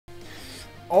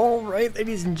Alright,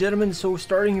 ladies and gentlemen, so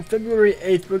starting February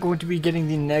 8th, we're going to be getting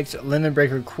the next Limit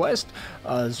Breaker quest.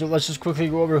 So let's just quickly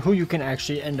go over who you can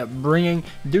actually end up bringing.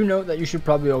 Do note that you should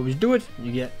probably always do it.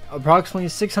 You get approximately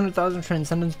 600,000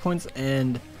 Transcendence points,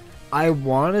 and I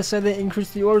want to say they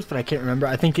increase the orbs, but I can't remember.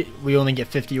 I think we only get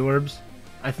 50 orbs.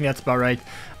 I think that's about right.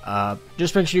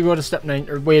 Just make sure you go to step 9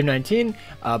 or wave 19.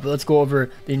 But let's go over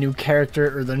the new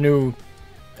character or the new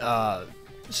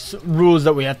rules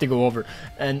that we have to go over.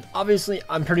 And obviously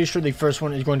I'm pretty sure the first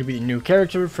one is going to be the new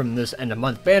character from this end of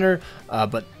month banner,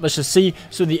 but let's just see.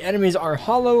 So the enemies are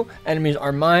hollow, enemies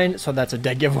are mine, so that's a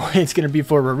dead giveaway. It's going to be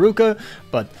for Raruka,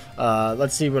 but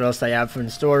let's see what else they have in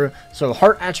store. So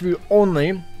heart attribute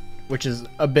only, which is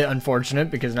a bit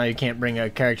unfortunate because now you can't bring a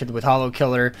character with hollow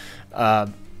killer,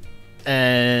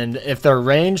 and if they're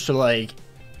ranged, so like,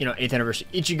 you know, 8th anniversary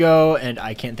Ichigo, and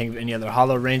I can't think of any other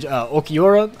hollow range.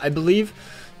 Okiura, I believe,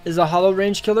 is a hollow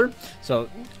range killer. So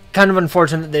kind of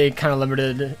unfortunate they kind of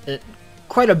limited it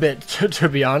quite a bit, to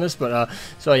be honest. But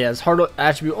so yeah, it's heart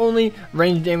attribute only,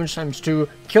 range damage times 2,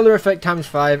 killer effect times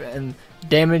 5, and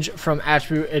damage from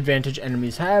attribute advantage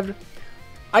enemies halved.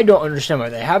 I don't understand why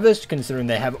they have this, considering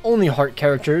they have only heart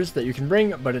characters that you can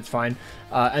bring, but it's fine.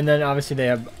 And then obviously they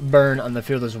have burn on the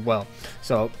field as well.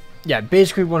 So yeah,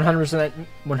 basically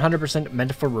 100%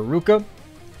 meant for Raruka.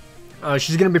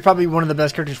 She's going to be probably one of the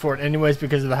best characters for it anyways,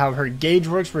 because of how her gauge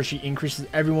works, where she increases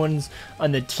everyone's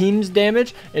on the team's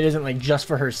damage. It isn't like just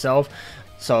for herself.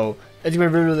 So it's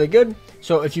going to be really good.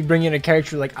 So if you bring in a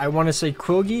character like, I want to say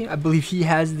Quilgi, I believe he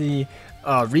has the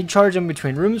recharge in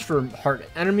between rooms for heart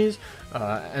enemies.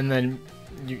 And then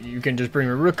you can just bring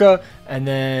Raruka, and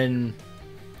then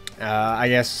I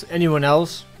guess anyone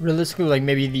else, realistically, like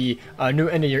maybe the new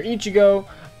end of year Ichigo.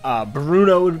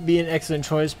 Bruno would be an excellent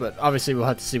choice, but obviously we'll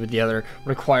have to see what the other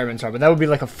requirements are. But that would be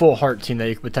like a full heart team that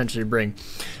you could potentially bring.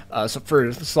 So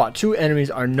for slot 2,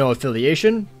 enemies are no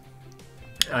affiliation.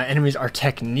 Enemies are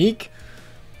technique.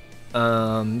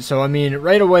 So I mean,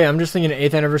 right away I'm just thinking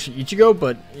 8th anniversary Ichigo,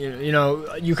 but you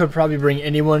know, you could probably bring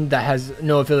anyone that has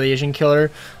no affiliation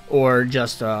killer or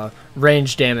just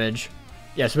range damage.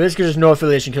 Yeah, so basically just no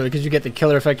affiliation killer, because you get the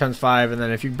killer effect times 5, and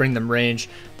then if you bring them range,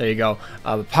 there you go.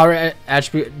 Power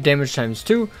attribute damage times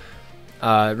 2,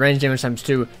 range damage times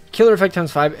 2, killer effect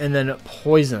times 5, and then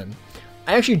poison.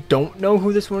 I actually don't know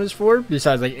who this one is for,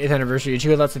 besides like 8th anniversary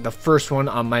Ichigo. That's like the first one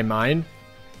on my mind,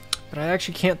 but I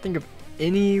actually can't think of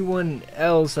anyone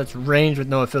else that's ranged with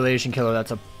no affiliation killer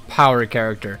that's a power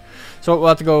character. So we'll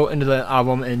have to go into the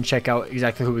album and check out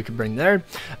exactly who we could bring there.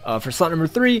 For slot number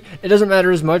 3, it doesn't matter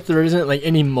as much. There isn't like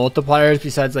any multipliers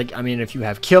besides, like, I mean, if you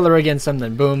have killer against them,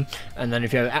 then boom, and then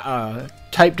if you have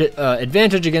typed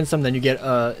advantage against them, then you get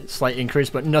a slight increase,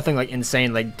 but nothing like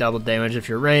insane, like double damage if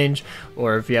you're range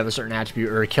or if you have a certain attribute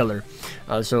or a killer.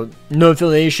 So no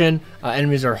affiliation,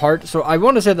 enemies are heart. So I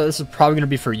want to say that this is probably going to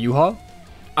be for Yuha.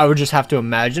 I would just have to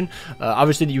imagine.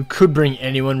 Obviously, you could bring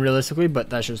anyone realistically, but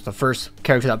that's just the first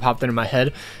character that popped into my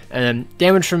head. And then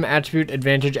damage from attribute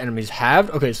advantage enemies halved.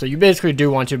 Okay, so you basically do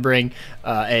want to bring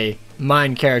a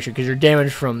mine character, because your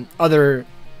damage from other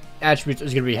attributes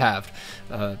is going to be halved.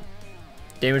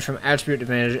 Damage from attribute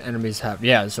advantage enemies halved.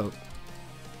 Yeah, so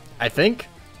I think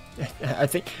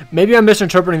maybe I'm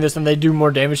misinterpreting this and they do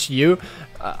more damage to you.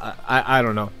 I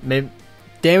don't know. Maybe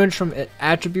damage from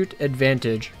attribute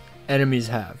advantage enemies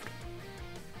halved.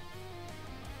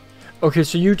 Okay,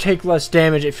 so you take less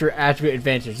damage if you're attribute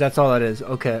advantage. That's all that is.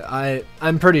 Okay,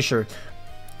 I'm pretty sure.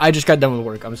 I just got done with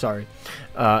work. I'm sorry.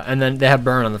 And then they have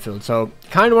burn on the field. So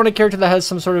kind of want a character that has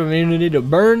some sort of immunity to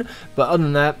burn. But other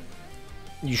than that,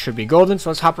 you should be golden. So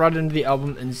let's hop right into the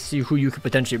album and see who you could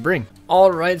potentially bring.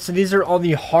 Alright, so these are all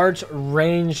the heart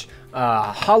range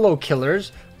hollow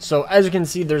killers. So as you can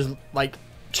see, there's like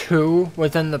 2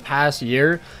 within the past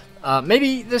year.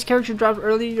 Maybe this character dropped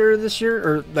earlier this year,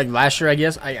 or like last year, I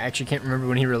guess. I actually can't remember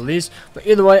when he released. But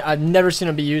either way, I've never seen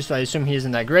him be used, so I assume he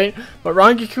isn't that great. But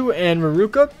Rangiku and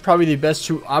Raruka, probably the best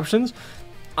 2 options.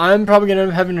 I'm probably going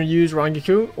to have to use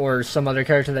Rangiku or some other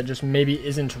character that just maybe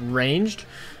isn't ranged.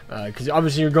 Because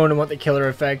obviously you're going to want the killer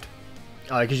effect,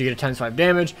 because you get a times 5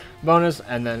 damage bonus.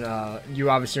 And then you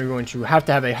obviously are going to have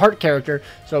a heart character.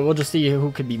 So we'll just see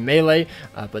who could be melee.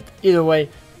 But either way,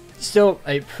 still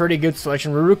a pretty good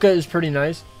selection. Raruka is pretty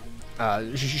nice.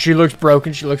 She looks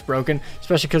broken.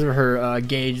 Especially because of her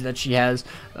gauge that she has.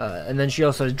 And then she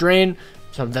also has drain.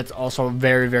 So that's also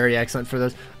very, very excellent for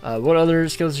this. What other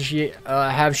skills does she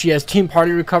have? She has Team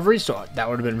Party Recovery, so that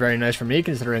would have been very nice for me,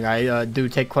 considering I do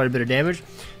take quite a bit of damage.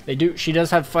 She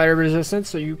does have Fire Resistance,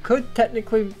 so you could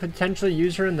technically potentially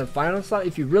use her in the final slot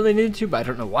if you really needed to, but I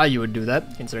don't know why you would do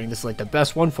that, considering this is like the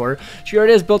best one for her. She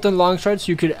already has built-in Long Stride,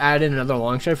 so you could add in another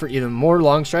Long Stride for even more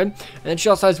Long Stride. And then she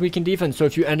also has Weakened Defense, so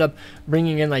if you end up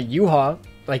bringing in like Yuha,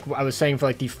 like I was saying for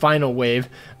like the final wave,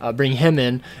 bring him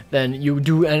in, then you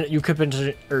could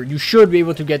potentially, or you should be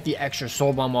able to get the extra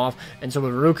Soul Bomb off. And so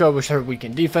with Ruka, with her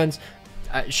Weakened Defense,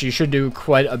 she should do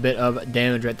quite a bit of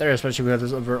damage right there, especially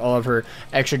with all of her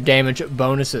extra damage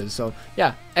bonuses. So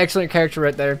yeah, excellent character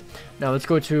right there. Now let's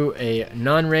go to a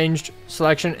non-ranged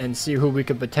selection and see who we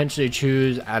could potentially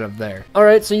choose out of there.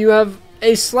 Alright, so you have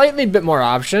a slightly bit more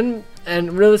option,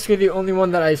 and realistically the only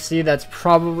one that I see that's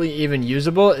probably even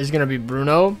usable is going to be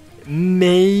Bruno.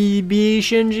 Maybe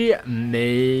Shinji,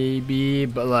 maybe,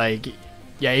 but like,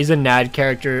 yeah, he's a NAD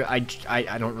character. I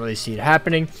don't really see it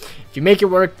happening. If you make it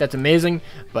work, that's amazing,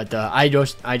 but I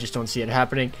just don't see it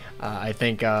happening. I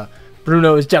think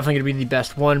Bruno is definitely going to be the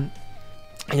best one.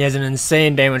 He has an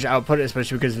insane damage output,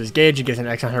 especially because of his gauge. He gets an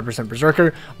extra 100%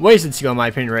 Berserker. Wasted skill, in my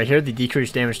opinion, right here. The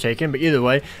decreased damage taken. But either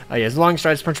way, he has Long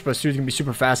Strides. Punch plus 2 is going to be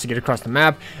super fast to get across the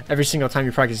map. Every single time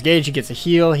you practice gauge, he gets a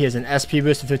heal. He has an SP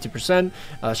boost of 50%.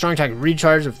 Strong attack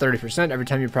recharge of 30% every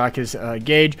time you practice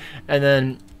gauge. And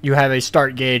then you have a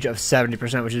start gauge of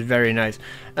 70%, which is very nice.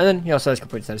 And then he also has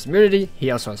complete status immunity.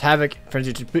 He also has Havoc,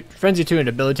 Frenzy 2, and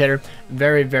Debilitator.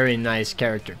 Very, very nice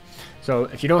character. So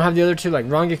if you don't have the other two, like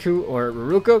Rangaku or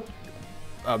Ruruka,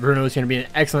 Bruno is going to be an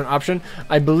excellent option.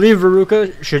 I believe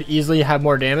Ruruka should easily have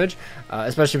more damage,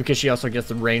 especially because she also gets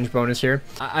the range bonus here.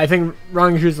 I think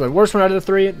Rangaku is the worst one out of the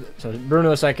three, so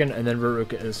Bruno is second, and then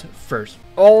Ruruka is first.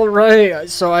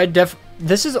 Alright, so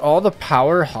this is all the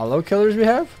power holo killers we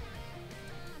have?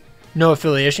 No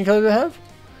affiliation killers we have?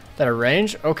 That are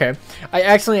range? Okay. I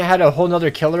accidentally had a whole nother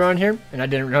killer on here, and I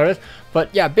didn't notice. But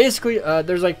yeah, basically,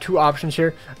 there's like two options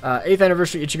here. 8th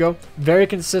Anniversary Ichigo, very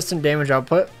consistent damage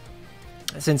output,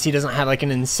 since he doesn't have like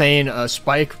an insane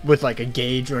spike with like a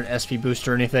gauge or an SP boost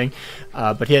or anything.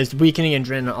 But he has weakening and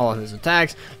drain on all of his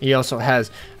attacks. He also has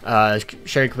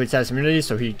sharing complete status immunity,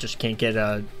 so he just can't get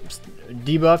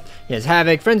debuffed. He has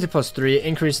Havoc, Frenzy plus 3,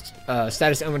 increased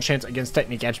status element chance against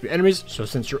technique attribute enemies. So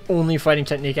since you're only fighting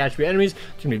technique attribute enemies,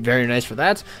 it's gonna be very nice for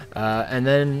that. And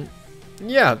then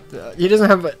yeah, he doesn't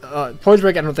have Poise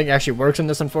Break. I don't think actually works in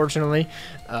this, unfortunately.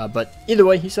 But either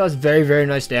way, he still has very, very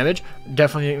nice damage.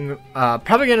 Definitely,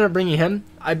 probably gonna end up bringing him.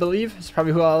 I believe it's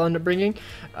probably who I'll end up bringing.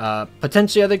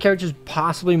 Potentially other characters,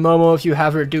 possibly Momo if you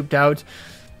have her duped out.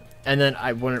 And then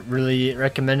I wouldn't really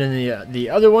recommend any the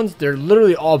other ones. They're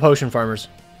literally all potion farmers.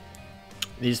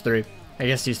 These three. I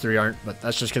guess these three aren't, but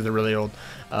that's just because they're really old.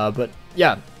 But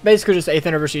yeah, basically just 8th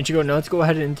Anniversary Ichigo. Now let's go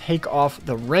ahead and take off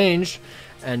the range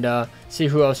and see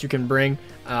who else you can bring.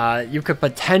 You could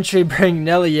potentially bring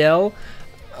Nelliel.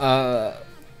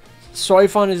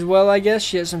 Soifon as well, I guess.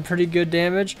 She has some pretty good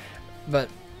damage. But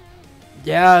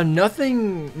yeah,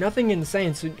 nothing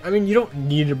insane. So I mean, you don't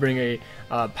need to bring a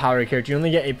power character. You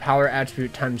only get a power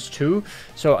attribute times 2.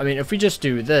 So I mean, if we just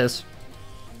do this,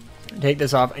 take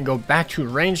this off and go back to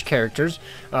ranged characters,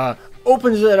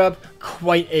 opens it up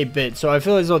quite a bit. So I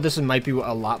feel as though this might be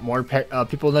a lot more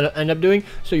people that end up doing.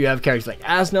 So you have characters like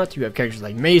Asnot, you have characters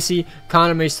like Macy.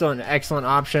 Kaname is still an excellent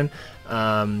option.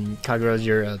 Kagura's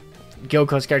your Guild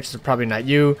Coast characters are probably not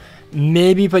you.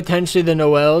 Maybe potentially the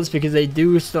Noels, because they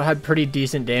do still have pretty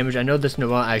decent damage. I know this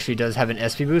Noel actually does have an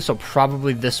SP boost, so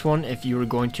probably this one if you were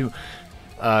going to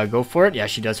go for it. Yeah,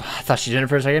 she does. I thought she didn't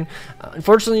for a second.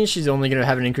 Unfortunately, she's only going to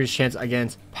have an increased chance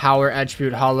against power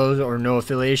attribute hollows or no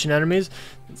affiliation enemies.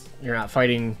 You're not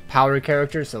fighting power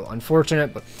characters, so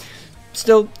unfortunate, but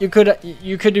still, you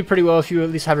could do pretty well if you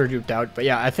at least have her duped out. But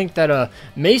yeah, I think that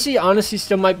Macy honestly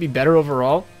still might be better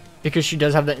overall, because she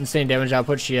does have that insane damage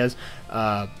output. She has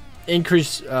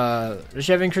increased does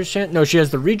she have increased chance? No, she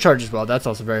has the recharge as well. That's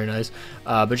also very nice.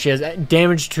 But she has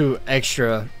damage to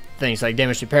extra things, like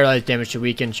damage to paralyzed, damage to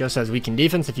weaken. She also has weakened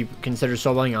defense if you consider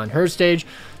soloing on her stage.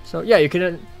 So yeah, you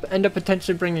can end up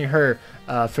potentially bringing her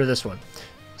for this one.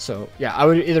 So yeah, I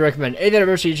would either recommend 8th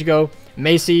Anniversary Ichigo,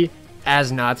 Macy,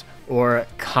 Asnot, or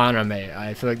Kaname.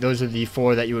 I feel like those are the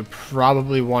 4 that you would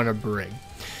probably want to bring.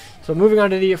 So moving on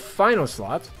to the final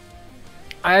slot,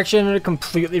 I actually ended up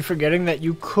completely forgetting that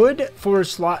you could, for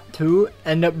slot 2,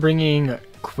 end up bringing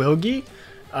Quilgi.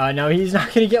 Now he's not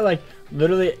going to get like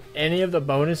literally any of the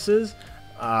bonuses,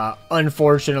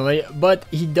 unfortunately, but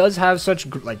he does have such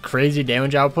like crazy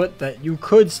damage output that you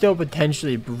could still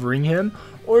potentially bring him,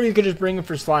 or you could just bring him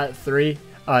for slot 3.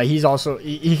 He's also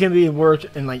he can be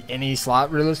worked in like any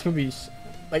slot. Realistically,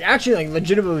 like actually like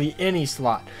legitimately any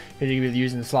slot. He can be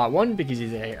used in slot 1 because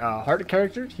he's a heart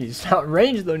character. He's not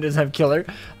ranged though, and doesn't have killer.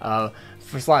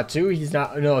 For slot 2, he's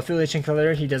not no affiliation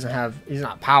killer. He's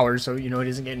not powered, so you know he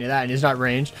doesn't get into that, and he's not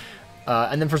ranged.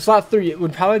 And then for slot 3, it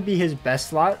would probably be his best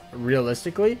slot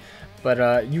realistically,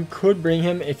 but you could bring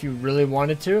him if you really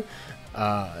wanted to.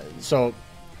 So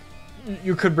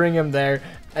you could bring him there,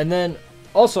 and then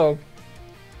also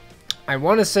I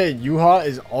want to say Yuha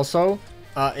is also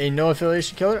a no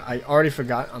affiliation killer. I already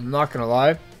forgot. I'm not gonna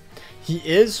lie, he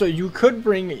is. So you could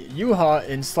bring Yuha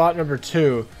in slot number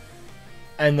 2,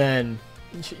 and then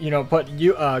you know put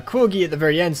Kuogi at the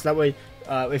very end. So that way,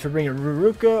 if you're bringing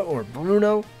Ruruka or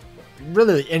Bruno,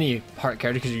 really any heart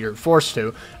character because you're forced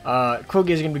to,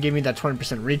 Kuogi is going to be giving you that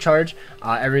 20% recharge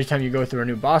every time you go through a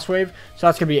new boss wave. So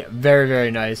that's going to be very,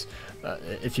 very nice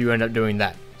if you end up doing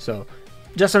that. So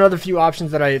just another few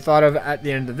options that I thought of at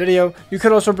the end of the video. You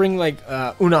could also bring like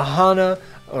Unohana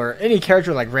or any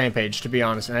character like Rampage, to be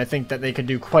honest, and I think that they could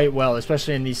do quite well,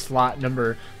 especially in the slot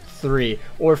number 3.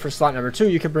 Or for slot number 2,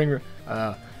 you could bring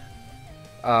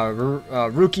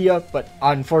Rukia, but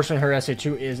unfortunately her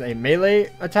SA2 is a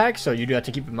melee attack, so you do have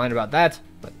to keep in mind about that.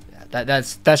 But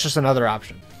that's just another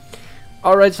option.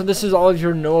 Alright, so this is all of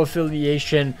your no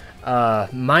affiliation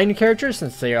mine characters,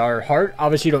 since they are heart.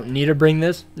 Obviously you don't need to bring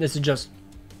this. This is just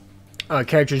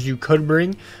characters you could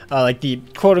bring, like the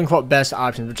quote-unquote best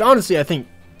options, which honestly I think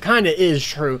kind of is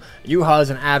true. Yuha is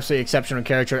an absolutely exceptional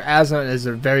character. Aslan is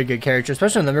a very good character,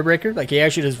 especially on Limit Breaker. Like, he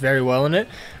actually does very well in it.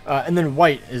 And then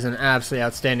White is an absolutely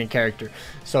outstanding character.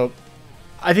 So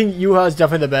I think Yuha is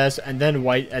definitely the best, and then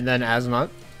White, and then Aslan.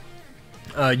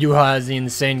 Yuha has the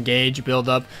insane gauge build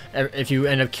up. If you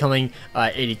end up killing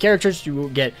 80 characters, you will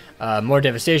get more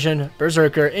devastation,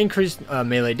 berserker, increased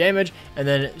melee damage, and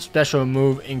then special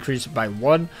move increased by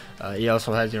 1. He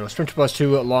also has, you know, sprint plus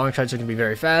 2, long strides, so can be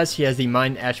very fast. He has the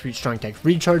mind attribute strong attack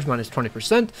recharge minus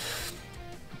 20%.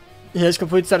 He has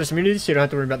complete status immunity, so you don't have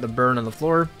to worry about the burn on the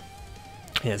floor.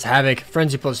 He has Havoc,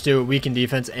 Frenzy plus 2, weaken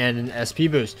defense, and an SP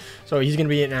boost. So he's going to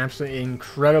be an absolutely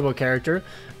incredible character.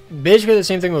 Basically the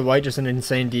same thing with White, just an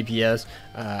insane DPS.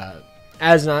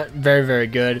 As not very, very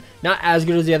good. Not as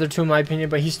good as the other two in my opinion,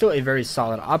 but he's still a very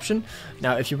solid option.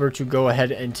 Now, if you were to go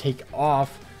ahead and take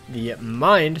off the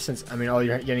mind, since, I mean, all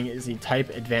you're getting is the type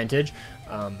advantage,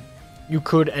 you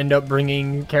could end up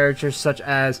bringing characters such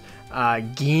as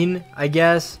Gin, I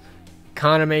guess,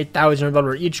 Kaname, Thousand Rebel,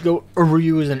 Ichigo.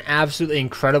 Uryu is an absolutely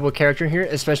incredible character here,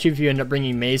 especially if you end up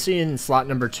bringing Macy in slot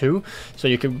number 2. So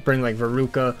you could bring like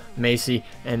Veruca, Macy,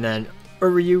 and then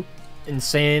Uryu.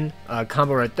 Insane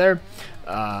combo right there.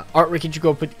 Art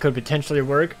Ichigo could potentially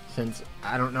work, since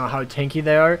I don't know how tanky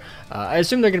they are. I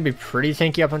assume they're going to be pretty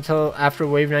tanky up until after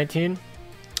wave 19,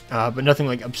 but nothing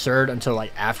like absurd until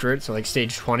like after it, so like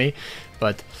stage 20.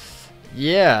 But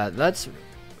yeah, that's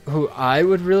who I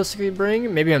would realistically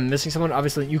bring. Maybe I'm missing someone.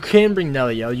 Obviously, you can bring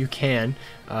Nelio. You can.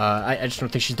 I just don't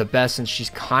think she's the best, since she's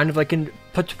kind of like a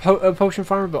potion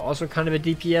farmer, but also kind of a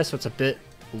DPS, so it's a bit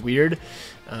weird.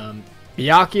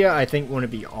 Byakuya, I think,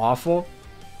 wouldn't be awful.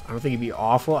 I don't think he'd be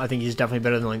awful. I think he's definitely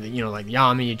better than, like, you know, like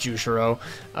Yami, Jushiro.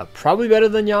 Probably better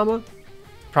than Yama.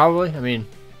 Probably. I mean,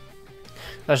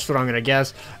 that's what I'm gonna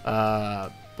guess.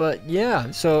 But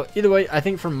yeah. So either way, I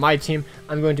think for my team,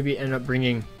 I'm going to be end up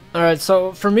bringing. Alright,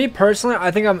 so for me personally,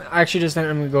 I think I'm actually just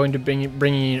going to bringing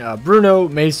Bruno,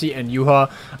 Macy, and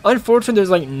Yuha. Unfortunately, there's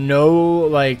like no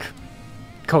like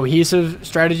cohesive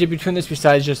strategy between this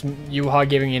besides just Yuha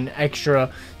giving an extra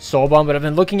soul bomb. But I've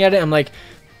been looking at it, I'm like,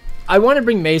 I want to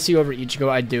bring Macy over Ichigo.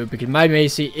 I do, because my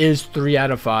Macy is 3 out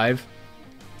of 5.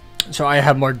 So I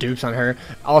have more dupes on her.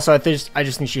 Also, I just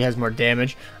think she has more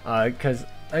damage. Because,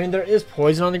 I mean, there is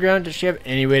poison on the ground. Does she have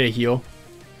any way to heal?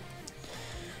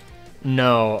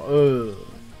 No.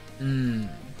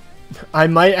 I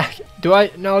might. Do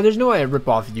I? No, there's no way I rip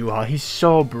off Yuha. He's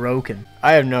so broken.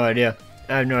 I have no idea.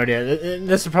 I have no idea.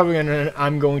 This is probably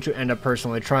I'm going to end up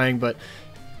personally trying, but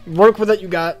work with what you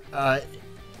got.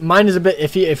 Mine is a bit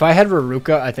iffy. If I had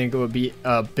Veruca, I think it would be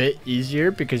a bit easier,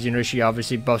 because, you know, she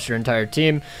obviously buffs your entire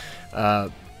team.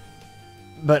 But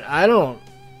I don't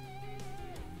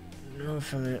know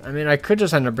if I mean, I could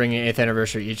just end up bringing 8th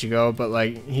anniversary Ichigo, but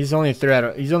like he's only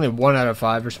 1 out of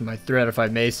 5 versus my 3 out of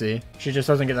 5 Macy. She just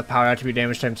doesn't get the power attribute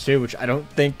damage times 2, which I don't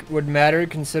think would matter,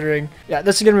 considering. Yeah,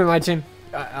 this is gonna be my team.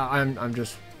 I'm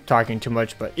just talking too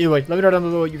much, but either way, let me know down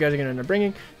below what you guys are gonna end up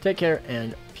bringing. Take care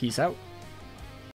and peace out.